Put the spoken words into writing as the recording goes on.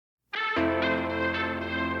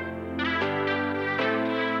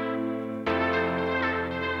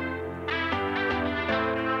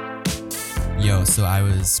Yo, so I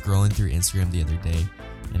was scrolling through Instagram the other day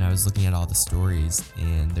and I was looking at all the stories,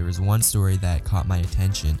 and there was one story that caught my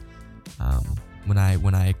attention. When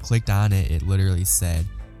I clicked on it, it literally said,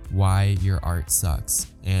 "Why your art sucks."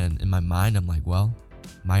 And in my mind, I'm like, well,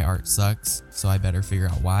 my art sucks, so I better figure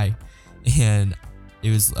out why. And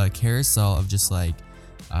it was a carousel of just like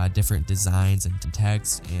different designs and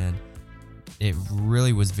text, and it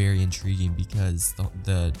really was very intriguing because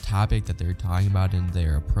the topic that they were talking about and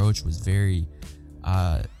their approach was very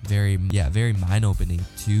mind-opening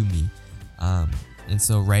to me. And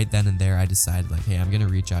so right then and there, I decided, like, hey, I'm gonna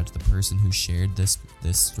reach out to the person who shared this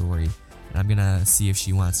story, and I'm gonna see if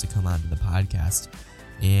she wants to come onto the podcast.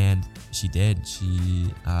 And she did.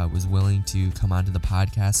 She was willing to come onto the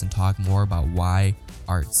podcast and talk more about why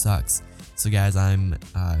art sucks. So guys, I'm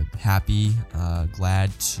happy,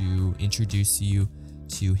 glad to introduce you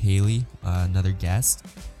to Haley, another guest.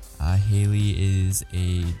 Haley is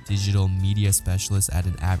a digital media specialist at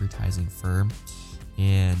an advertising firm,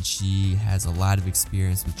 and she has a lot of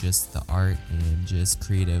experience with just the art and just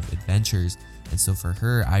creative adventures. And so for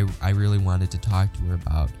her, I really wanted to talk to her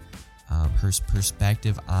about her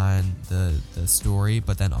perspective on the story,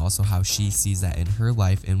 but then also how she sees that in her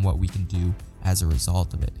life and what we can do as a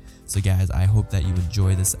result of it. So guys, I hope that you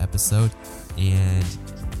enjoy this episode, and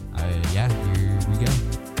here we go.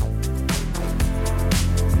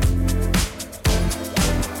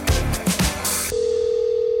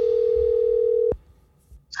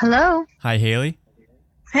 Hello. Hi, Haley.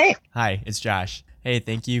 Hey. Hi, it's Josh. Hey,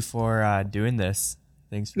 thank you for doing this.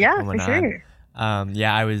 Thanks for coming on. Sure.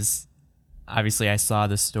 I saw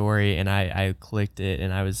the story and I clicked it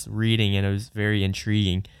and I was reading and it was very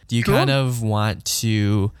intriguing. Do you kind of want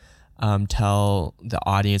to tell the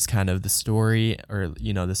audience kind of the story, or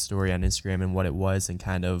the story on Instagram and what it was, and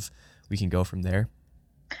kind of we can go from there?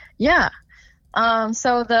 Yeah.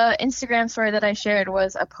 So the Instagram story that I shared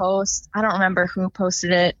was a post. I don't remember who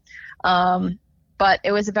posted it, but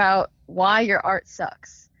it was about why your art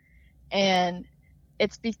sucks. And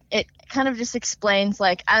it kind of just explains,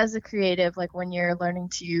 like, as a creative, like when you're learning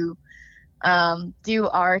to do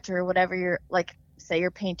art or whatever, you're like, say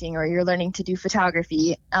you're painting or you're learning to do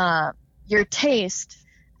photography, your taste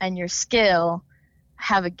and your skill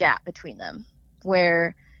have a gap between them,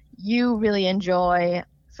 where you really enjoy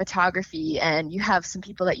photography and you have some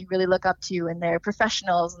people that you really look up to and they're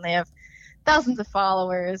professionals and they have thousands of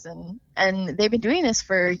followers and they've been doing this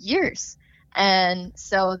for years. And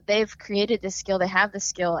so they've created this skill, they have this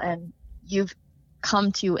skill, and you've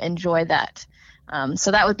come to enjoy that.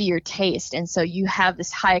 So that would be your taste. And so you have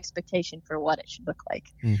this high expectation for what it should look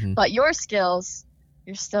like. Mm-hmm. But your skills,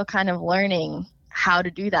 you're still kind of learning how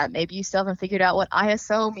to do that. Maybe you still haven't figured out what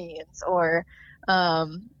ISO means, or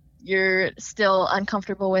you're still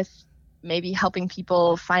uncomfortable with maybe helping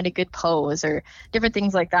people find a good pose or different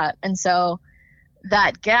things like that. And so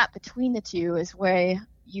that gap between the two is where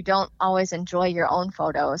you don't always enjoy your own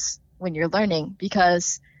photos when you're learning,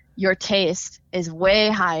 because your taste is way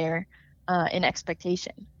higher in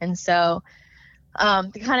expectation. And so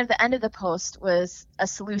the end of the post was a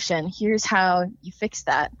solution. Here's how you fix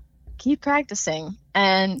that. Keep practicing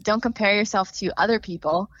and don't compare yourself to other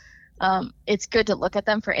people. It's good to look at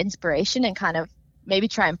them for inspiration and kind of maybe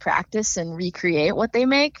try and practice and recreate what they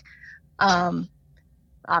make.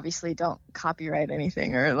 Obviously don't copyright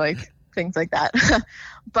anything or like things like that.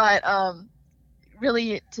 But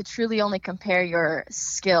really to truly only compare your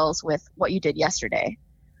skills with what you did yesterday.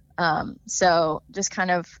 So just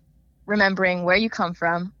kind of remembering where you come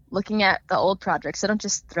from, looking at the old projects. So don't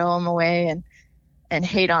just throw them away and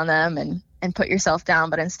hate on them and put yourself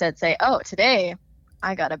down, but instead say, oh, today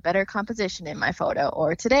I got a better composition in my photo,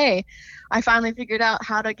 or today I finally figured out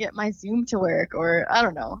how to get my zoom to work, or I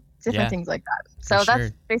don't know, different things like that. So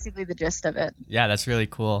that's basically the gist of it. Yeah, that's really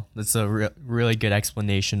cool. That's a really good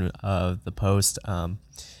explanation of the post.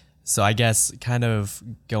 So I guess kind of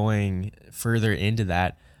going further into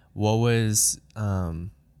that, what was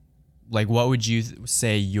what would you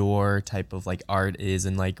say your type of like art is,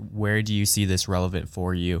 and like where do you see this relevant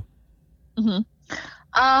for you?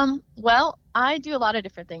 Mm-hmm. Well, I do a lot of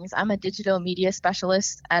different things. I'm a digital media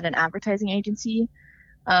specialist at an advertising agency.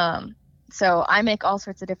 So I make all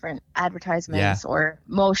sorts of different advertisements or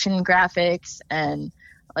motion graphics and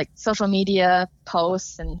like social media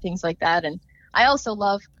posts and things like that. And I also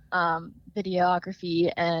love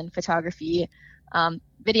videography and photography.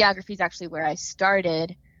 Videography is actually where I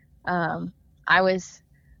started. I was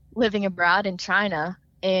living abroad in China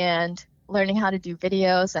and learning how to do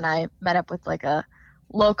videos, and I met up with like a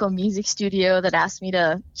local music studio that asked me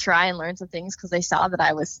to try and learn some things because they saw that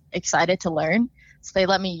I was excited to learn. So they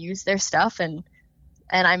let me use their stuff, and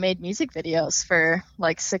and I made music videos for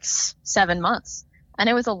like 6, 7 months. And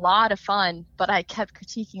it was a lot of fun, but I kept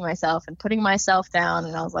critiquing myself and putting myself down.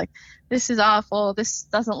 And I was like, this is awful. This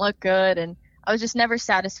doesn't look good. And I was just never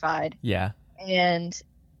satisfied. Yeah. And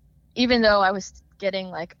even though I was getting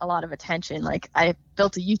like a lot of attention, like I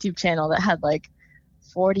built a YouTube channel that had like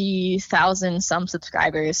 40,000 some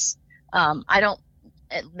subscribers. I don't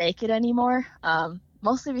make it anymore,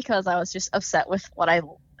 mostly because I was just upset with what I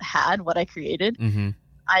had, what I created. Mm-hmm.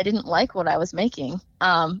 I didn't like what I was making,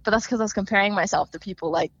 but that's because I was comparing myself to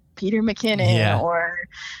people like Peter McKinnon or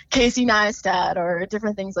Casey Neistat or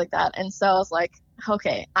different things like that. And so I was like,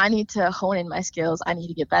 okay, I need to hone in my skills. I need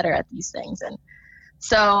to get better at these things. And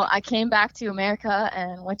so I came back to America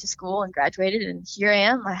and went to school and graduated, and here I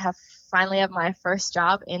am. I finally have my first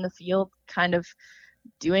job in the field, kind of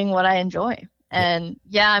doing what I enjoy. And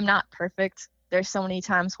yeah, I'm not perfect. There's so many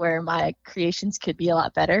times where my creations could be a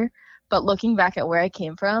lot better, but looking back at where I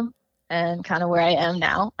came from and kind of where I am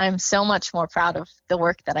now, I'm so much more proud of the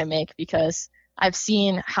work that I make because I've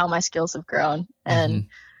seen how my skills have grown and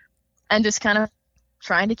just kind of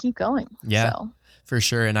trying to keep going. Yeah, so. For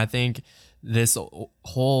sure. And I think this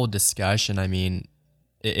whole discussion, I mean,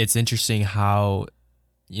 it's interesting how,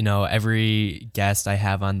 you know, every guest I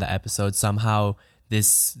have on the episode, somehow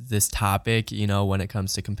this topic, you know, when it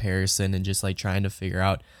comes to comparison and just like trying to figure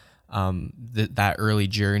out that early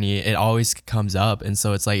journey, it always comes up. And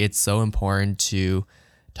so it's like, it's so important to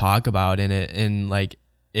talk about in it. And like,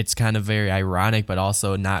 it's kind of very ironic, but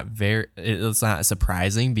also it's not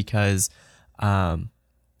surprising because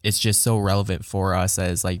it's just so relevant for us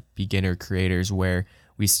as like beginner creators, where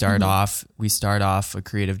we start off a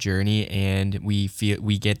creative journey and we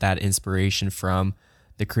get that inspiration from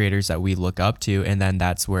the creators that we look up to. And then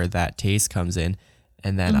that's where that taste comes in.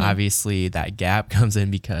 And then obviously that gap comes in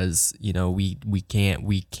because, you know, we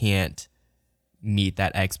can't meet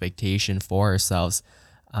that expectation for ourselves.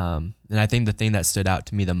 And I think the thing that stood out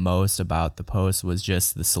to me the most about the post was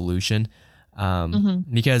just the solution.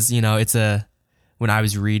 Because, you know, when I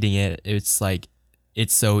was reading it, it's like,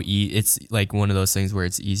 it's like one of those things where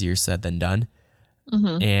it's easier said than done.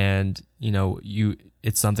 And, you know,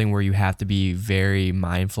 it's something where you have to be very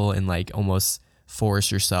mindful and like almost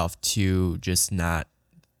force yourself to just not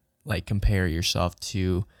like compare yourself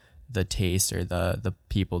to the taste or the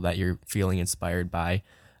people that you're feeling inspired by.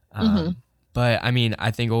 But I mean,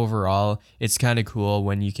 I think overall it's kind of cool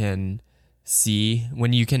when you can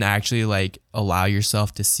actually like allow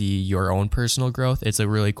yourself to see your own personal growth. It's a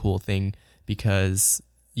really cool thing because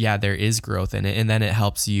there is growth in it. And then it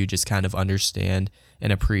helps you just kind of understand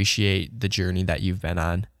and appreciate the journey that you've been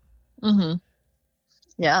on.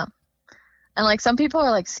 Yeah. And like some people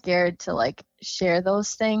are like scared to like share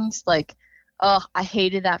those things. Like, oh, I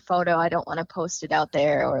hated that photo, I don't want to post it out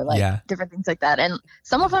there, or like different things like that. And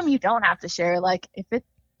some of them you don't have to share. Like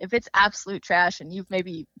if it's absolute trash and you've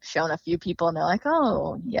maybe shown a few people and they're like,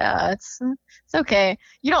 oh yeah, it's okay,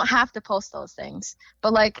 you don't have to post those things.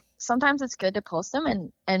 But like sometimes it's good to post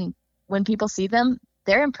them, and when people see them,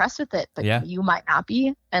 they're impressed with it, but you might not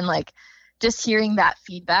be. And like just hearing that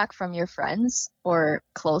feedback from your friends or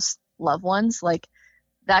close loved ones, like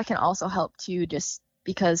that can also help too, just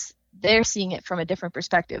because they're seeing it from a different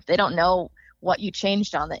perspective. They don't know what you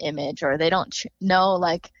changed on the image, or they don't know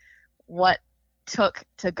like what took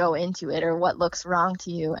to go into it or what looks wrong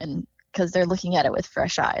to you, and because they're looking at it with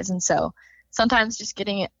fresh eyes. And so sometimes just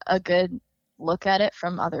getting a good look at it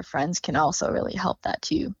from other friends can also really help that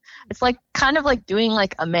too. It's like kind of like doing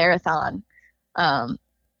like a marathon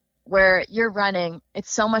where you're running.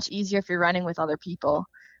 It's so much easier if you're running with other people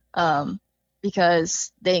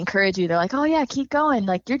because they encourage you. They're like, oh yeah, keep going,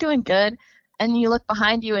 like you're doing good. And you look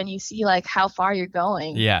behind you and you see like how far you're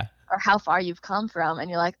going, or how far you've come from, and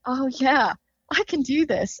you're like, oh yeah, I can do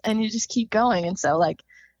this. And you just keep going. And so like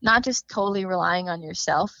not just totally relying on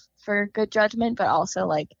yourself for good judgment, but also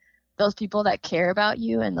like those people that care about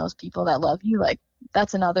you and those people that love you, like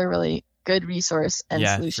that's another really good resource and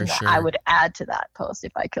solution that I would add to that post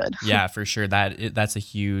if I could. Yeah, for sure. That's a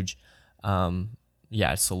huge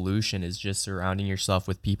solution, is just surrounding yourself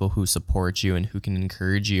with people who support you and who can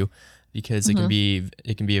encourage you, because it can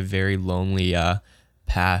be a very lonely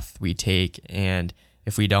path we take. And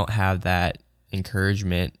if we don't have that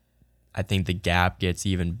encouragement, I think the gap gets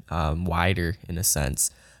even wider in a sense.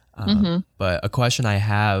 But a question I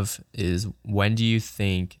have is, when do you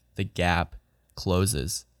think the gap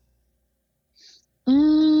closes?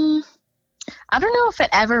 I don't know if it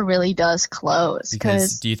ever really does close.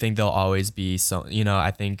 Because do you think there'll always be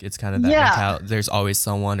I think it's kind of that mentality, there's always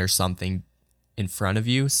someone or something in front of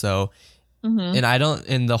you. So, and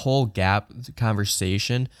in the whole gap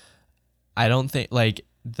conversation, I don't think like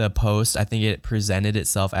the post, I think it presented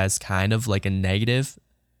itself as kind of like a negative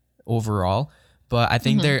overall, but I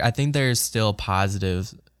think there's still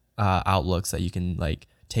positive outlooks that you can like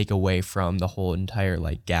take away from the whole entire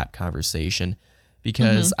like gap conversation,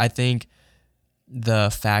 because I think the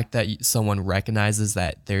fact that someone recognizes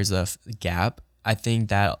that there's a gap, I think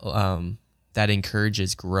that that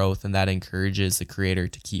encourages growth, and that encourages the creator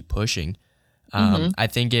to keep pushing. I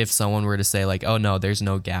think if someone were to say like, oh no, there's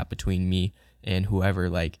no gap between me and whoever,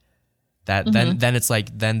 like that, then it's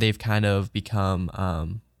like, then they've kind of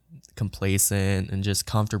become complacent and just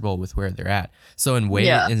comfortable with where they're at. So in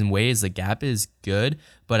ways the gap is good,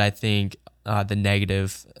 but I think the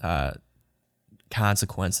negative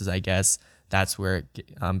consequences, I guess, that's where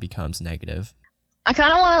it becomes negative. I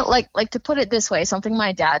kind of want to like to put it this way. Something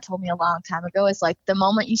my dad told me a long time ago is like, the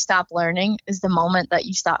moment you stop learning is the moment that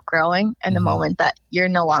you stop growing, and the moment that you're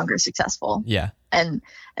no longer successful. Yeah. And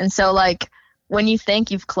so like when you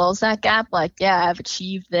think you've closed that gap, like, yeah, I've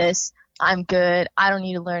achieved this, I'm good, I don't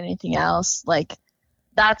need to learn anything else. Like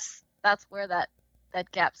that's where that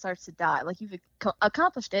gap starts to die. Like you've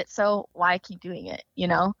accomplished it, so why keep doing it, you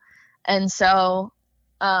know? And so,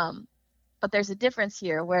 but there's a difference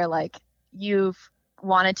here where like you've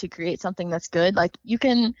wanted to create something that's good. Like you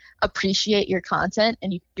can appreciate your content,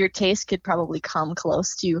 and your taste could probably come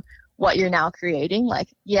close to what you're now creating. Like,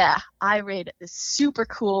 yeah, I rated this super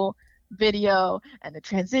cool video and the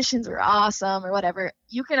transitions were awesome or whatever.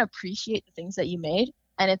 You can appreciate the things that you made,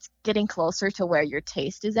 and it's getting closer to where your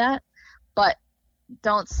taste is at, but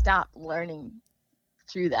don't stop learning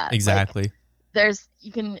through that. Exactly. Like,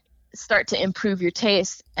 you can start to improve your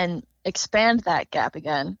taste and expand that gap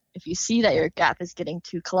again. If you see that your gap is getting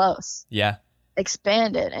too close,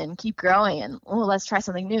 expand it and keep growing, and let's try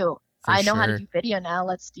something new. I know how to do video now,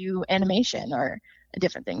 let's do animation or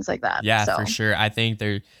different things like that. For sure. I think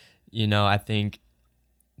I think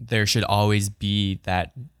there should always be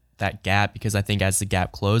that gap, because I think as the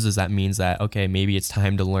gap closes, that means that, okay, maybe it's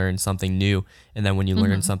time to learn something new. And then when you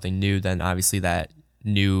learn something new, then obviously that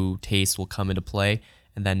new taste will come into play,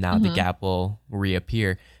 and then now the gap will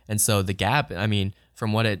reappear. And so the gap, I mean,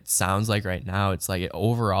 from what it sounds like right now, it's like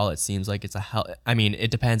overall it seems like it's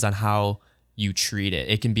it depends on how you treat it.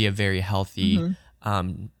 It can be a very healthy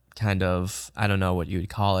kind of, I don't know what you would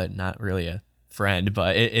call it, not really a friend,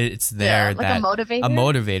 but it's there, like a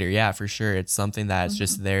motivator. Yeah, for sure. It's something that's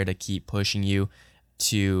just there to keep pushing you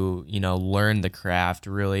to, learn the craft,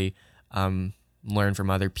 really learn from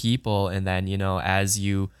other people. And then, as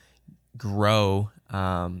you grow,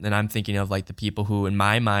 and I'm thinking of like the people who, in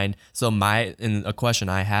my mind, and a question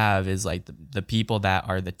I have is like the people that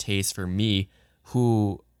are the taste for me,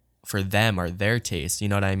 who for them are their taste, you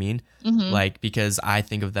know what I mean? Like, because I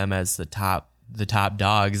think of them as the top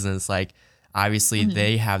dogs, and it's like, obviously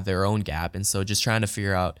they have their own gap. And so just trying to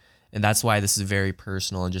figure out, and that's why this is very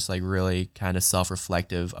personal and just like really kind of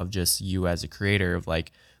self-reflective of just you as a creator, of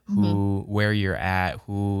like where you're at,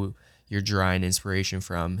 who you're drawing inspiration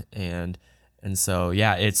from. And so,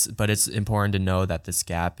 yeah, it's important to know that this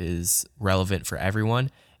gap is relevant for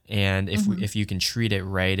everyone. And if you can treat it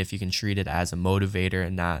right, if you can treat it as a motivator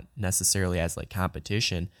and not necessarily as like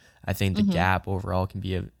competition, I think the gap overall can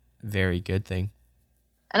be a very good thing.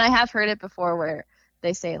 And I have heard it before where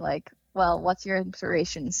they say like, well, what's your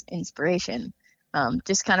inspiration?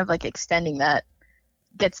 Just kind of like extending that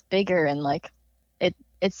gets bigger, and like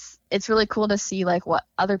it's really cool to see like what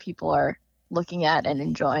other people are looking at and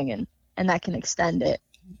enjoying, and that can extend it.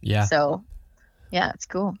 Yeah. So yeah, it's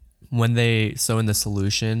cool. In the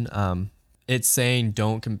solution, it's saying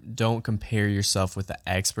don't compare yourself with the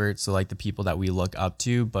experts, so like the people that we look up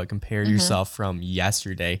to, but compare yourself from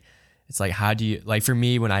yesterday. It's like, how do you, like, for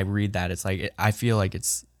me, when I read that, it's like, I feel like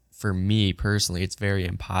it's, for me personally, it's very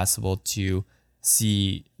impossible to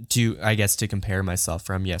compare myself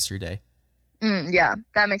from yesterday. Yeah,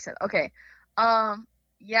 that makes sense. Okay.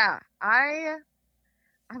 Yeah, I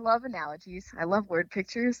love analogies. I love word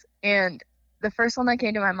pictures. And the first one that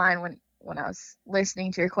came to my mind when I was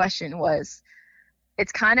listening to your question was,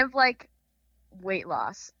 it's kind of like weight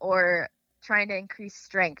loss or trying to increase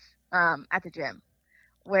strength at the gym,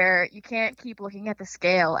 where you can't keep looking at the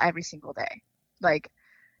scale every single day. Like,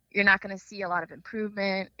 you're not going to see a lot of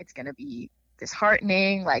improvement. It's going to be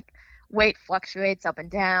disheartening. Like, weight fluctuates up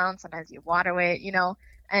and down. Sometimes you have water weight,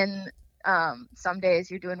 and some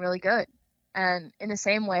days you're doing really good. And in the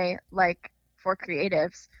same way, like for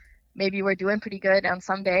creatives, maybe we're doing pretty good on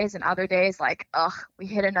some days, and other days, like, we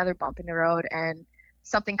hit another bump in the road and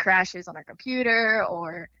something crashes on our computer,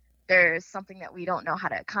 or there's something that we don't know how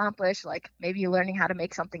to accomplish, like maybe learning how to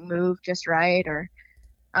make something move just right, or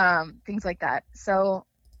things like that. So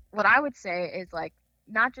what I would say is like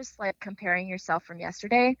not just like comparing yourself from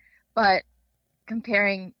yesterday, but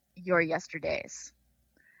comparing your yesterdays.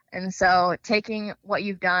 And so taking what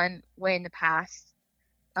you've done way in the past,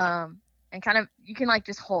 and kind of you can like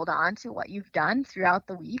just hold on to what you've done throughout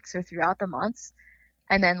the weeks or throughout the months,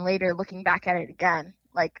 and then later looking back at it again,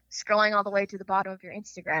 like scrolling all the way to the bottom of your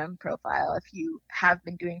Instagram profile if you have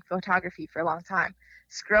been doing photography for a long time.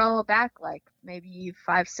 Scroll back like maybe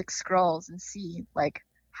 5-6 scrolls and see like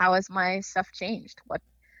how has my stuff changed? What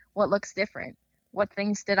looks different? What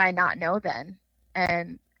things did I not know then?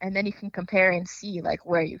 And then you can compare and see like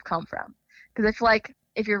where you've come from. Because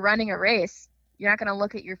if you're running a race, you're not going to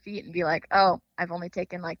look at your feet and be like, oh, I've only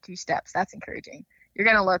taken like 2 steps. That's encouraging. You're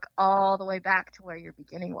going to look all the way back to where your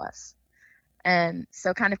beginning was. And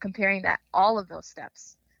so kind of comparing that, all of those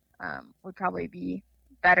steps would probably be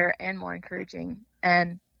better and more encouraging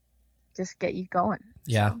and just get you going.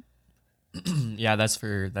 Yeah. So. Yeah, that's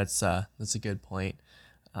a good point.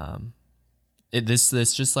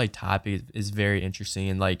 This just like topic is very interesting,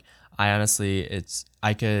 and like I honestly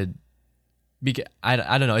I don't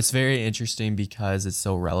know, it's very interesting because it's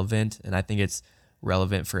so relevant, and I think it's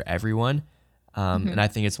relevant for everyone. And I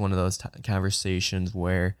think it's one of those conversations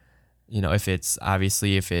where, you know, if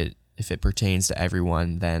it pertains to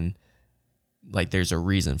everyone, then like there's a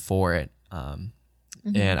reason for it. And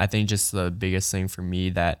I think just the biggest thing for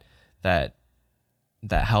me that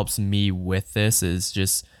helps me with this is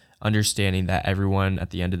just understanding that everyone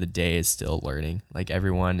at the end of the day is still learning. Like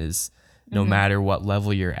everyone is, no matter what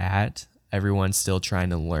level you're at, everyone's still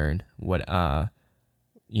trying to learn what,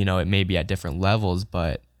 you know, it may be at different levels,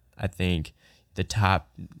 but I think the top,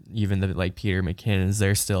 even the like Peter McKinnon's,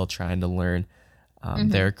 they're still trying to learn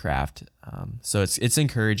their craft. So it's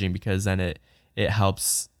encouraging because then it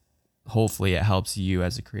helps, hopefully it helps you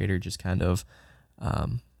as a creator just kind of,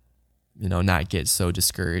 you know, not get so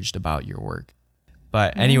discouraged about your work.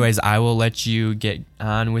 But anyways, I will let you get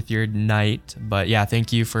on with your night. But yeah,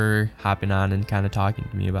 thank you for hopping on and kind of talking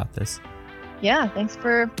to me about this. Yeah, thanks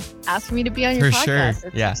for asking me to be on your podcast. For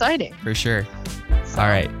sure. It's exciting. For sure. So, all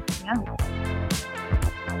right. Yeah.